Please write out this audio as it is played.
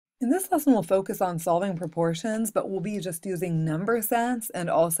In this lesson, we'll focus on solving proportions, but we'll be just using number sense and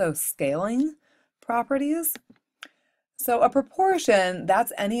also scaling properties. So a proportion,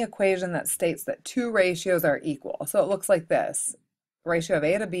 that's any equation that states that two ratios are equal. So it looks like this. Ratio of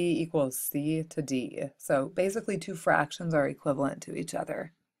A to B equals C to D. So basically two fractions are equivalent to each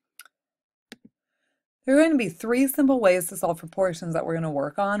other. There are going to be three simple ways to solve proportions that we're going to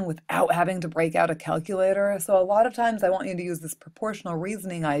work on without having to break out a calculator. So a lot of times I want you to use this proportional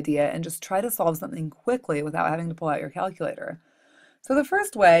reasoning idea and just try to solve something quickly without having to pull out your calculator. So the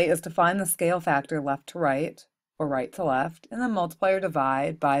first way is to find the scale factor left to right or right to left, and then multiply or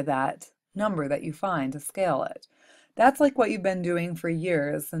divide by that number that you find to scale it. That's like what you've been doing for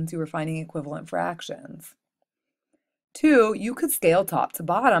years since you were finding equivalent fractions. Two, you could scale top to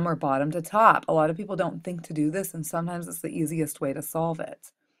bottom or bottom to top. A lot of people don't think to do this, and sometimes it's the easiest way to solve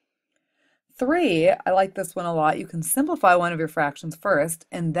it. Three, I like this one a lot. You can simplify one of your fractions first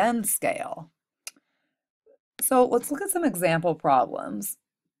and then scale. So let's look at some example problems.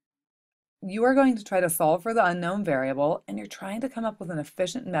 You are going to try to solve for the unknown variable, and you're trying to come up with an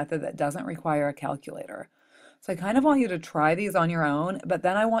efficient method that doesn't require a calculator. So I kind of want you to try these on your own, but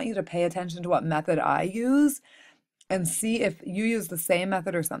then I want you to pay attention to what method I use and see if you use the same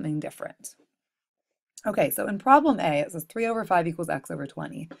method or something different. Okay, so in problem A, it says 3 over 5 equals x over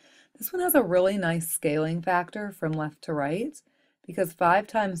 20. This one has a really nice scaling factor from left to right because 5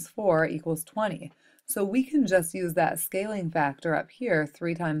 times 4 equals 20. So we can just use that scaling factor up here,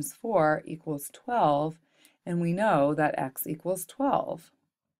 3 times 4 equals 12, and we know that x equals 12.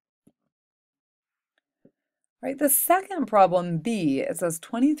 Right, the second problem B, it says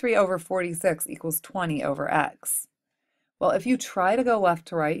 23 over 46 equals 20 over x. Well, if you try to go left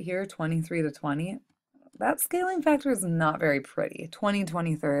to right here, 23 to 20, that scaling factor is not very pretty. 20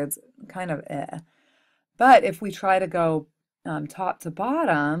 23rds, kind of eh. But if we try to go top to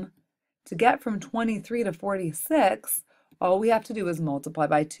bottom, to get from 23 to 46, all we have to do is multiply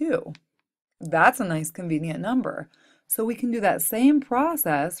by 2. That's a nice convenient number. So we can do that same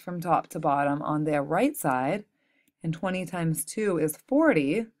process from top to bottom on the right side, and 20 times 2 is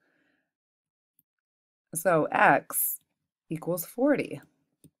 40. So x equals 40.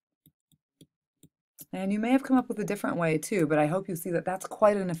 And you may have come up with a different way too, but I hope you see that that's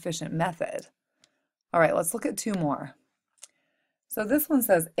quite an efficient method. All right, let's look at two more. So this one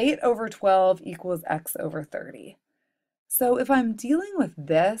says 8 over 12 equals x over 30. So if I'm dealing with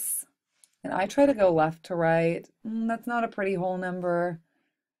this, and I try to go left to right, that's not a pretty whole number.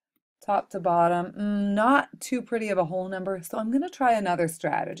 Top to bottom, not too pretty of a whole number, so I'm going to try another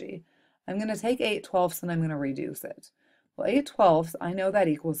strategy. I'm going to take 8/12 and I'm going to reduce it. Well, 8/12, I know that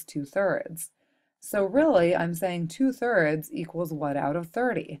equals 2/3. So really, I'm saying 2/3 equals what out of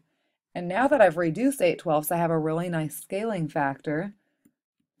 30? And now that I've reduced 8/12, I have a really nice scaling factor.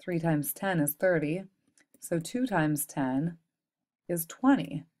 3 times 10 is 30. So 2 times 10 is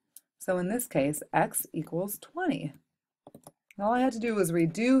 20. So in this case, x equals 20. All I had to do was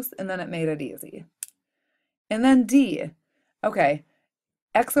reduce, and then it made it easy. And then D. Okay,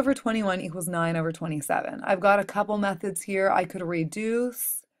 x over 21 equals 9 over 27. I've got a couple methods here. I could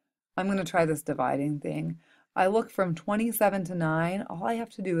reduce. I'm going to try this dividing thing. I look from 27 to 9. All I have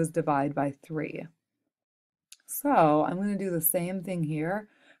to do is divide by 3. So I'm going to do the same thing here.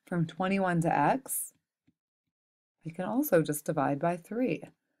 From 21 to x, I can also just divide by 3.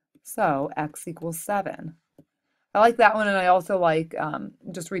 So x equals 7. I like that one, and I also like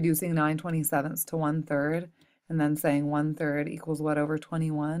just reducing 9/27 to 1/3 and then saying 1/3 equals what over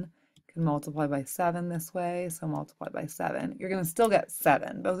 21. You can multiply by 7 this way, so multiply by 7. You're going to still get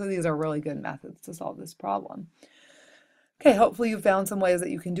 7. Both of these are really good methods to solve this problem. Okay, hopefully you found some ways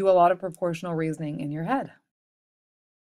that you can do a lot of proportional reasoning in your head.